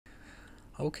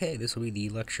Okay, this will be the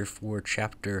lecture for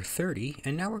Chapter 30,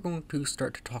 and now we're going to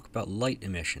start to talk about light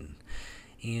emission.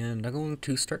 And I'm going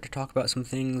to start to talk about some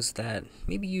things that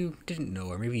maybe you didn't know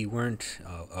or maybe you weren't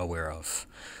aware of.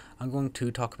 I'm going to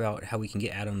talk about how we can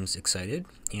get atoms excited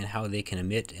and how they can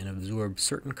emit and absorb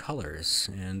certain colors,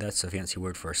 and that's a fancy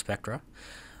word for spectra.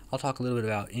 I'll talk a little bit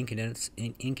about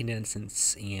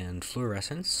incandescence and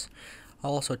fluorescence.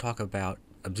 I'll also talk about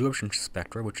absorption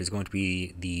spectra, which is going to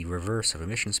be the reverse of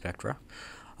emission spectra.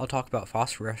 I'll talk about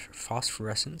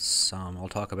phosphorescence. I'll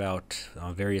talk about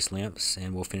various lamps,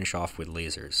 and we'll finish off with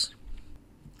lasers.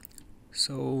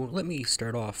 So let me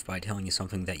start off by telling you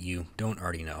something that you don't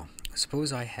already know.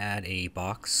 Suppose I had a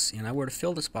box, and I were to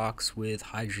fill this box with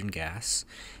hydrogen gas,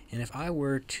 and if I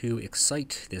were to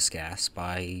excite this gas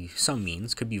by some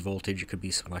means, could be voltage, it could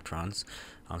be some electrons,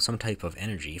 some type of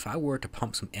energy. If I were to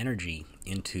pump some energy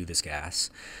into this gas,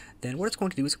 then what it's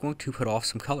going to do is it's going to put off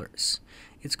some colors.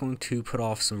 It's going to put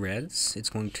off some reds, it's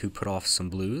going to put off some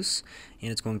blues,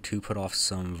 and it's going to put off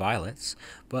some violets,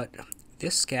 but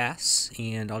this gas,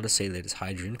 and I'll just say that it's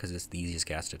hydrogen because it's the easiest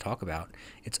gas to talk about,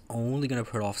 it's only going to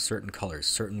put off certain colors,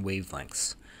 certain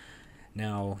wavelengths.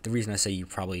 Now, the reason I say you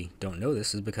probably don't know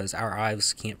this is because our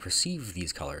eyes can't perceive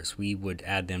these colors. We would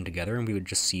add them together and we would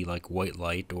just see like white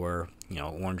light or,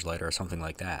 orange light or something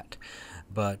like that.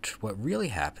 But what really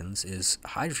happens is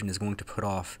hydrogen is going to put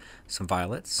off some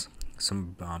violets,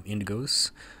 some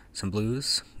indigos, some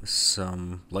blues,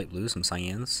 some light blues, some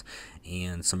cyans,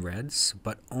 and some reds,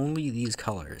 but only these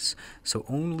colors. So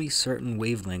only certain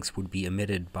wavelengths would be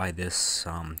emitted by this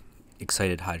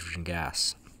excited hydrogen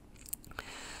gas.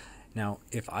 Now,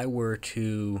 if I were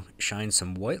to shine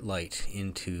some white light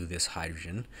into this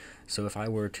hydrogen, so if I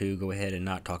were to go ahead and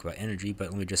not talk about energy,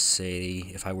 but let me just say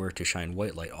if I were to shine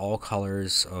white light, all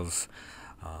colors of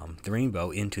the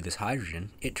rainbow into this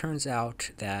hydrogen, it turns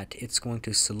out that it's going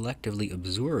to selectively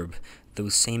absorb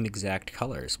those same exact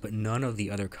colors, but none of the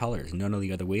other colors, none of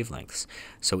the other wavelengths.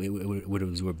 So it would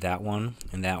absorb that one,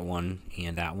 and that one,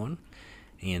 and that one,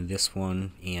 and this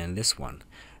one, and this one.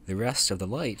 The rest of the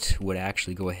light would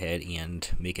actually go ahead and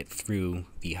make it through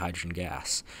the hydrogen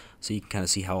gas. So you can kind of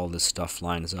see how all this stuff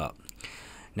lines up.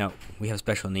 Now, we have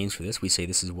special names for this. We say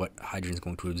this is what hydrogen is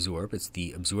going to absorb. It's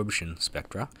the absorption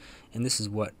spectra. And this is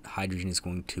what hydrogen is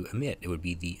going to emit. It would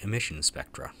be the emission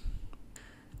spectra.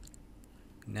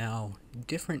 Now,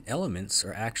 different elements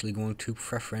are actually going to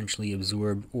preferentially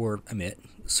absorb or emit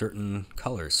certain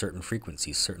colors, certain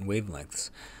frequencies, certain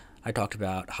wavelengths. I talked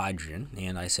about hydrogen,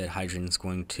 and I said hydrogen is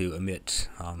going to emit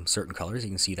certain colors. You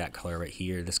can see that color right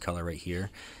here, this color right here,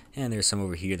 and there's some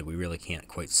over here that we really can't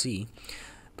quite see.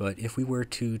 But if we were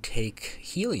to take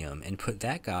helium and put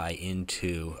that guy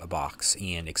into a box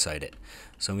and excite it,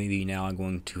 so maybe now I'm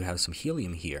going to have some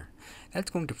helium here, that's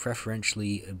going to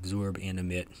preferentially absorb and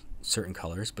emit certain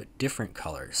colors, but different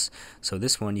colors. So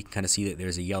this one, you can kind of see that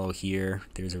there's a yellow here,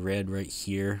 there's a red right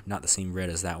here, not the same red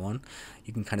as that one.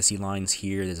 You can kind of see lines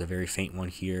here, there's a very faint one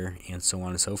here, and so on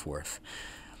and so forth.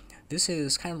 This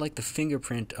is kind of like the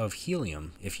fingerprint of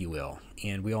helium, if you will,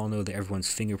 and we all know that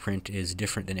everyone's fingerprint is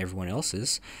different than everyone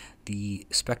else's. The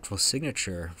spectral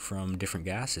signature from different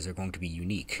gases are going to be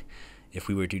unique. If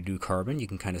we were to do carbon, you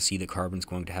can kind of see that carbon's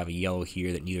going to have a yellow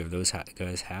here that neither of those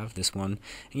guys have, this one,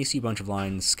 and you see a bunch of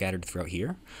lines scattered throughout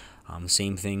here.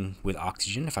 Same thing with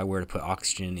oxygen. If I were to put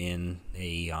oxygen in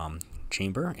a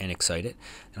chamber and excite it,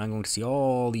 then I'm going to see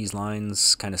all these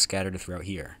lines kind of scattered throughout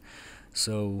here.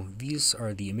 So these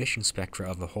are the emission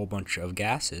spectra of a whole bunch of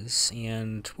gases,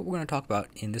 and what we're going to talk about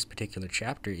in this particular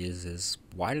chapter is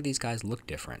why do these guys look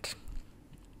different?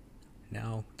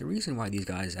 Now, the reason why these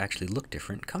guys actually look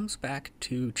different comes back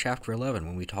to Chapter 11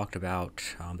 when we talked about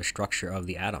the structure of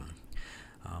the atom.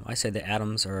 I said that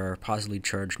atoms are positively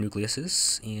charged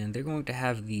nucleuses, and they're going to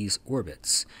have these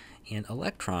orbits. And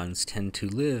electrons tend to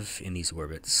live in these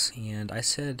orbits, and I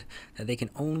said that they can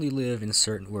only live in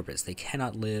certain orbits. They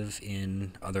cannot live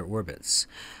in other orbits.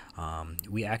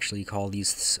 We actually call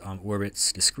these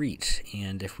orbits discrete,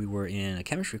 and if we were in a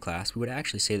chemistry class, we would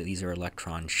actually say that these are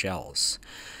electron shells.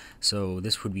 So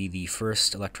this would be the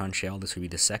first electron shell, this would be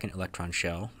the second electron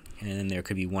shell, and then there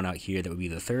could be one out here that would be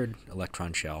the third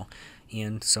electron shell,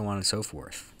 and so on and so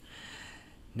forth.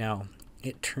 Now,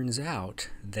 it turns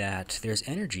out that there's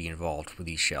energy involved with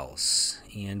these shells,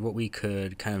 and what we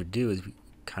could kind of do is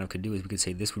we could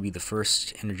say this would be the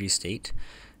first energy state,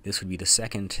 this would be the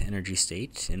second energy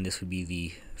state, and this would be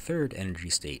the third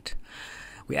energy state.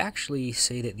 We actually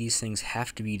say that these things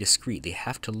have to be discrete. They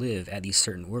have to live at these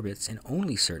certain orbits and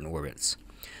only certain orbits.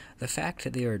 The fact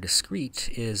that they are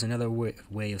discrete is another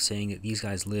way of saying that these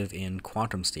guys live in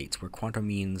quantum states, where quantum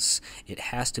means it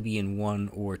has to be in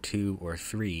 1 or 2 or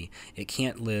 3. It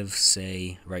can't live,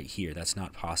 say, right here. That's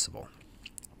not possible.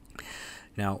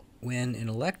 Now, when an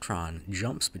electron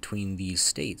jumps between these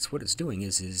states, what it's doing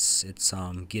is it's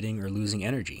getting or losing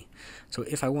energy. So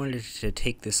if I wanted to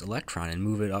take this electron and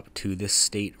move it up to this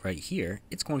state right here,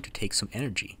 it's going to take some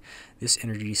energy. This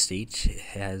energy state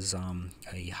has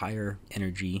a higher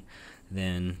energy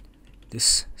than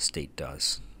this state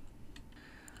does.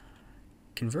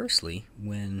 Conversely,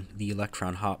 when the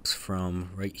electron hops from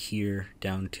right here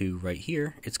down to right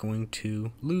here, it's going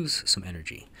to lose some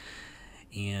energy.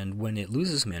 And when it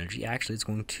loses some energy, actually it's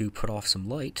going to put off some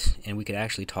light, and we could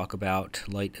actually talk about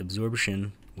light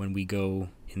absorption when we go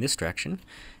in this direction,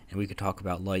 and we could talk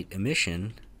about light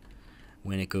emission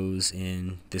when it goes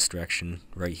in this direction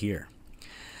right here.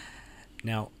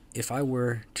 Now, if I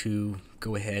were to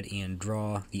go ahead and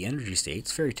draw the energy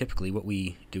states, very typically what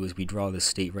we do is we draw this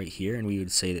state right here, and we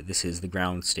would say that this is the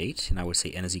ground state, and I would say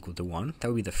n is equal to 1. That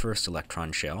would be the first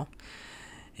electron shell.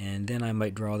 And then I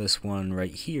might draw this one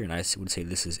right here, and I would say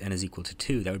this is n is equal to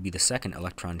 2. That would be the second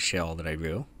electron shell that I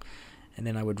drew. And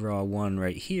then I would draw one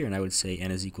right here, and I would say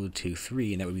n is equal to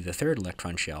 3, and that would be the third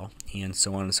electron shell, and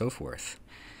so on and so forth.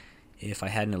 If I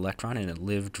had an electron and it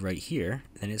lived right here,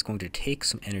 then it's going to take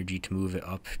some energy to move it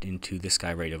up into this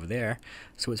guy right over there.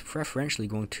 So it's preferentially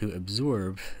going to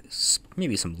absorb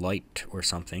maybe some light or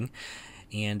something,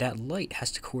 and that light has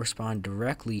to correspond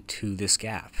directly to this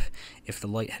gap. If the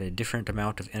light had a different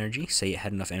amount of energy, say it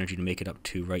had enough energy to make it up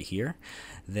to right here,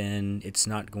 then it's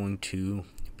not going to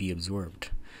be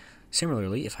absorbed.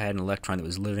 Similarly, if I had an electron that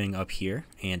was living up here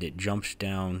and it jumped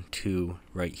down to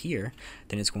right here,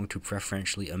 then it's going to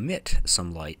preferentially emit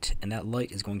some light, and that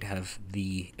light is going to have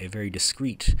a very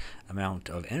discrete amount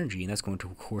of energy, and that's going to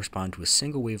correspond to a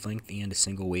single wavelength and a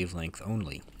single wavelength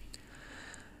only.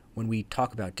 When we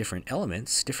talk about different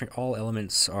elements, all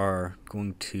elements are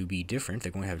going to be different.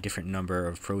 They're going to have a different number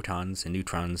of protons and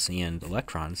neutrons and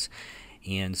electrons.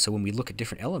 And so when we look at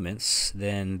different elements,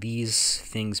 then these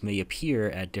things may appear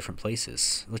at different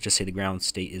places. Let's just say the ground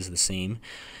state is the same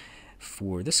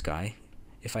for this guy.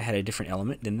 If I had a different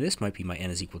element, then this might be my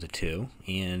n is equal to 2,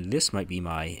 and this might be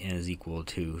my n is equal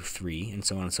to 3, and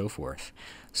so on and so forth.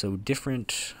 So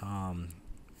different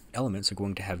elements are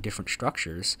going to have different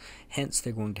structures, hence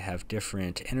they're going to have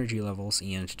different energy levels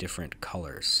and different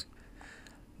colors.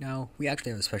 Now, we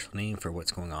actually have a special name for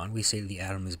what's going on. We say that the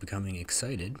atom is becoming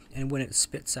excited, and when it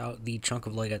spits out the chunk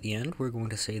of light at the end, we're going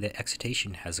to say that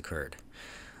excitation has occurred.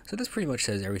 So this pretty much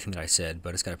says everything that I said,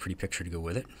 but it's got a pretty picture to go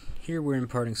with it. Here we're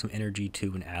imparting some energy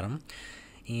to an atom,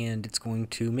 and it's going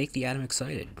to make the atom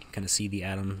excited. Kind of see the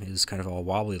atom is kind of all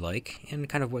wobbly like, and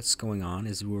kind of what's going on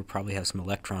is we'll probably have some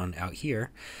electron out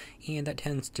here, and that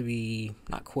tends to be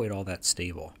not quite all that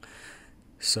stable.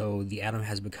 So the atom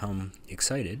has become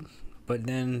excited, but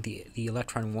then the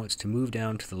electron wants to move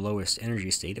down to the lowest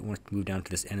energy state. It wants to move down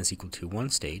to this n is equal to 1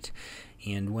 state,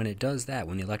 and when it does that,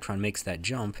 when the electron makes that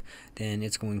jump, then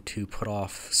it's going to put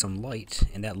off some light,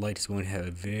 and that light is going to have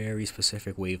a very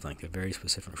specific wavelength, a very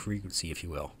specific frequency, if you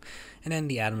will. And then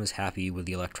the atom is happy with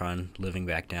the electron living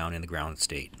back down in the ground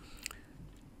state.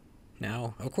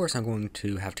 Now, of course, I'm going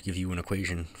to have to give you an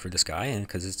equation for this guy,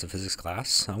 because it's a physics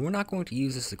class. We're not going to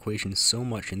use this equation so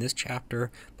much in this chapter,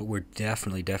 but we're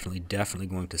definitely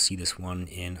going to see this one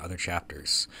in other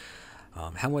chapters.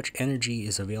 How much energy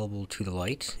is available to the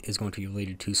light is going to be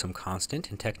related to some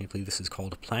constant, and technically this is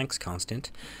called Planck's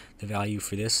constant. The value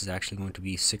for this is actually going to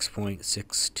be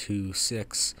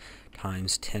 6.626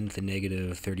 times 10 to the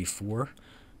negative 34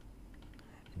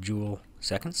 joule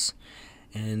seconds.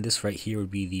 And this right here would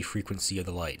be the frequency of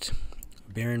the light.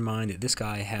 Bear in mind that this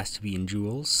guy has to be in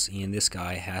joules, and this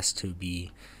guy has to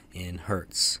be in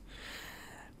hertz.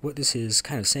 What this is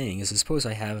kind of saying is, suppose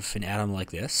I have an atom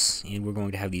like this, and we're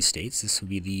going to have these states. This would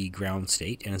be the ground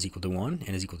state, n is equal to 1,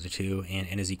 n is equal to 2, and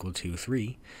n is equal to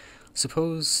 3.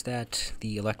 Suppose that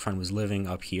the electron was living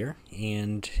up here,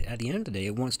 and at the end of the day,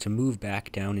 it wants to move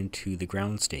back down into the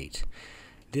ground state.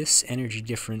 This energy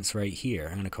difference right here,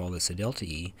 I'm going to call this a delta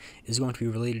E, is going to be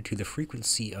related to the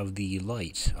frequency of the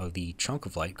light, of the chunk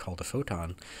of light called a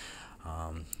photon,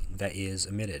 that is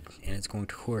emitted. And it's going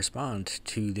to correspond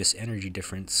to this energy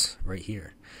difference right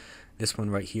here. This one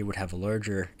right here would have a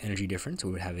larger energy difference, it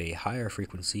would have a higher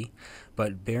frequency,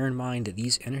 but bear in mind that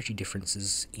these energy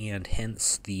differences and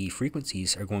hence the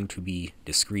frequencies are going to be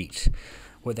discrete.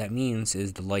 What that means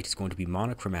is the light is going to be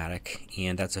monochromatic,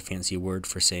 and that's a fancy word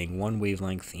for saying one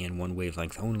wavelength and one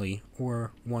wavelength only,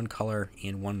 or one color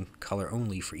and one color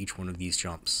only for each one of these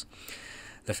jumps.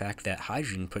 The fact that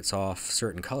hydrogen puts off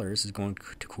certain colors is going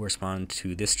to correspond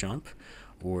to this jump,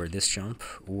 or this jump,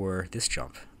 or this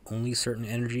jump. Only certain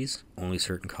energies, only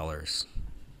certain colors.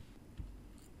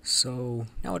 So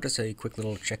now just a quick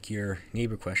little check your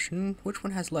neighbor question. Which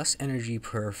one has less energy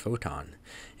per photon?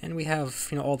 And we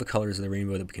have, all the colors of the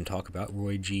rainbow that we can talk about: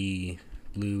 Roy G,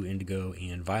 blue, indigo,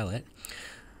 and violet.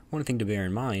 One thing to bear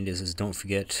in mind is don't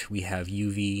forget we have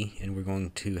UV and we're going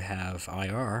to have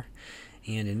IR.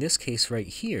 And in this case right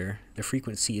here, the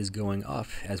frequency is going up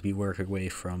as we work our way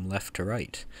from left to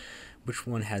right. Which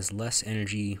one has less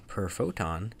energy per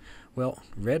photon? Well,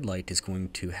 red light is going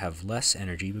to have less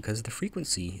energy because the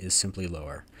frequency is simply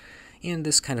lower. And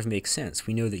this kind of makes sense.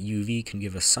 We know that UV can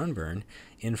give us sunburn,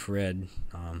 infrared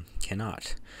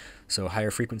cannot. So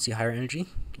higher frequency, higher energy,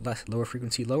 lower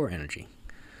frequency, lower energy.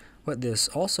 What this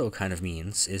also kind of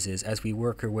means is as we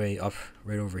work our way up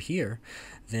right over here,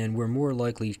 then we're more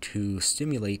likely to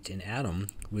stimulate an atom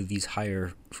with these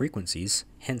higher frequencies,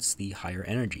 hence the higher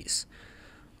energies.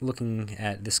 Looking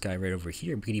at this guy right over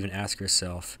here, we could even ask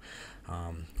ourselves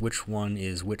which one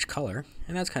is which color,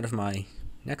 and that's kind of my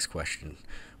next question.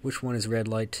 Which one is red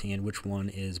light and which one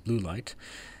is blue light?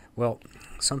 Well,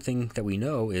 something that we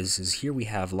know is here we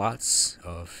have lots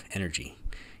of energy.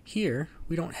 Here,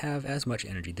 we don't have as much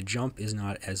energy. The jump is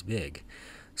not as big.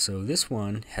 So this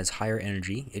one has higher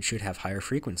energy. It should have higher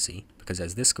frequency, because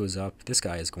as this goes up, this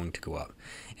guy is going to go up.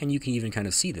 And you can even kind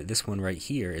of see that this one right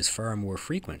here is far more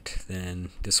frequent than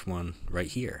this one right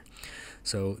here.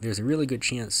 So there's a really good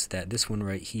chance that this one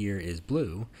right here is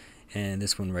blue, and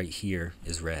this one right here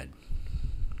is red.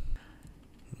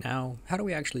 Now, how do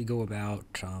we actually go about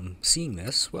seeing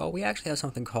this? Well, we actually have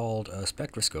something called a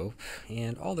spectroscope,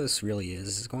 and all this really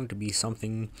is going to be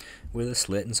something with a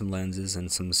slit and some lenses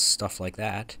and some stuff like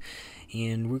that.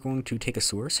 And we're going to take a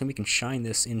source and we can shine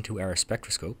this into our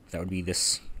spectroscope. That would be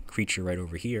this creature right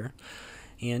over here.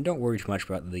 And don't worry too much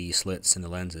about the slits and the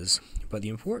lenses, but the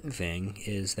important thing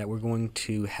is that we're going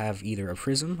to have either a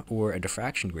prism or a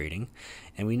diffraction grating,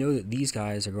 and we know that these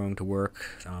guys are going to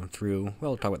work through, well,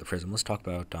 we'll talk about the prism. Let's talk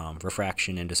about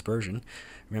refraction and dispersion.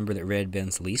 Remember that red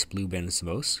bends the least, blue bends the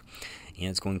most, and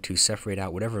it's going to separate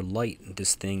out whatever light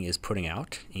this thing is putting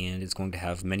out, and it's going to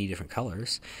have many different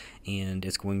colors, and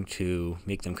it's going to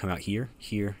make them come out here,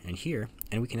 here, and here,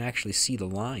 and we can actually see the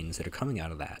lines that are coming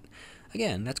out of that.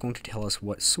 Again, that's going to tell us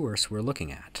what source we're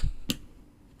looking at.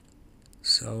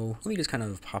 So let me just kind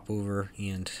of pop over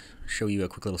and show you a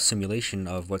quick little simulation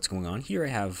of what's going on. Here I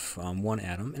have one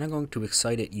atom, and I'm going to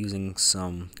excite it using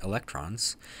some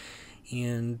electrons.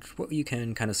 And what you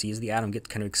can kind of see is the atom gets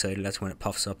kind of excited. That's when it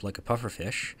puffs up like a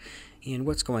pufferfish. And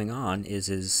what's going on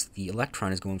is the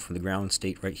electron is going from the ground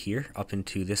state right here up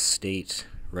into this state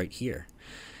right here.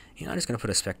 And I'm just going to put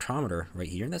a spectrometer right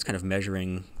here, and that's kind of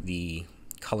measuring the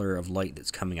color of light that's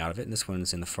coming out of it, and this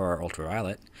one's in the far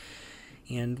ultraviolet.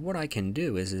 And what I can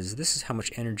do is this is how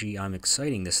much energy I'm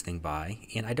exciting this thing by,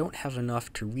 and I don't have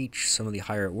enough to reach some of the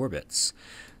higher orbits.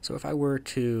 So if I were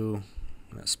to,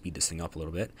 let's speed this thing up a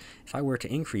little bit, if I were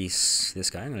to increase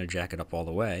this guy, I'm going to jack it up all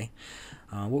the way,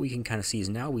 what we can kind of see is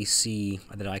now we see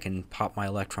that I can pop my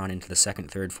electron into the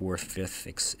second, third, fourth, fifth,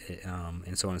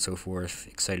 and so on and so forth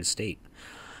excited state.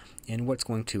 And what's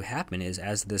going to happen is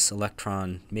as this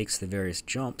electron makes the various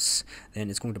jumps, then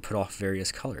it's going to put off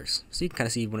various colors. So you can kind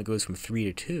of see when it goes from 3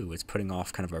 to 2, it's putting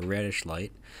off kind of a reddish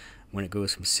light. When it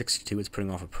goes from 6 to 2, it's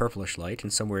putting off a purplish light,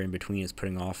 and somewhere in between it's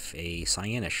putting off a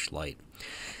cyanish light.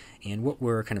 And what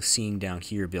we're kind of seeing down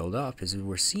here build up is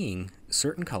we're seeing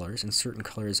certain colors and certain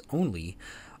colors only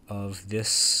of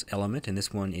this element, and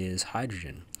this one is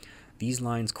hydrogen. These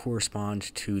lines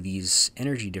correspond to these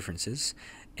energy differences.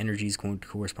 Energy is going to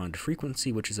correspond to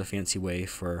frequency, which is a fancy way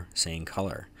for saying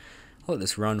color. I'll let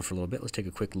this run for a little bit. Let's take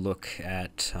a quick look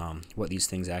at what these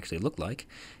things actually look like.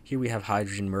 Here we have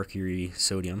hydrogen, mercury,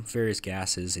 sodium, various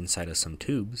gases inside of some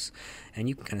tubes. And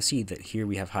you can kind of see that here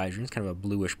we have hydrogen. It's kind of a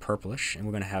bluish purplish, and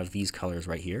we're going to have these colors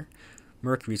right here.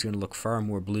 Mercury is going to look far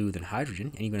more blue than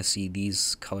hydrogen, and you're going to see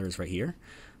these colors right here.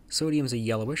 Sodium's a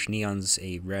yellowish, neon's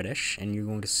a reddish, and you're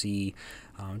going to see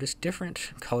just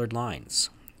different colored lines.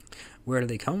 Where do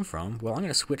they come from? Well, I'm going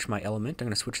to switch my element. I'm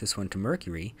going to switch this one to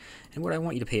mercury. And what I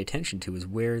want you to pay attention to is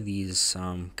where these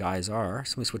guys are.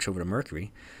 So let me switch over to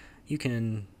mercury. You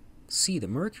can see that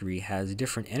mercury has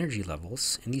different energy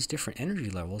levels, and these different energy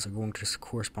levels are going to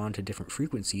correspond to different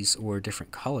frequencies or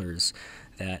different colors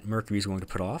that mercury is going to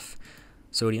put off.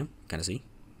 Sodium, kind of see,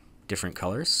 different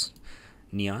colors.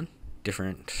 Neon,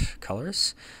 different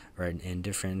colors. And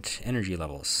different energy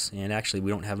levels. And actually we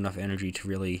don't have enough energy to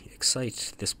really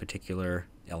excite this particular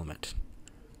element.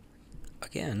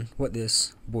 again, what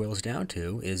this boils down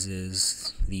to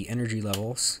is the energy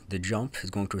levels. The jump is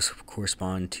going to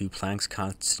correspond to Planck's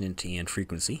constant and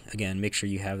frequency. Again, make sure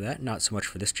you have that, not so much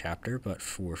for this chapter, but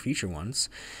for future ones.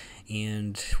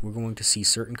 And we're going to see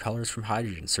certain colors from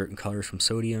hydrogen, certain colors from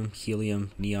sodium,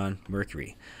 helium, neon,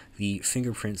 mercury, the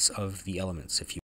fingerprints of the elements, if you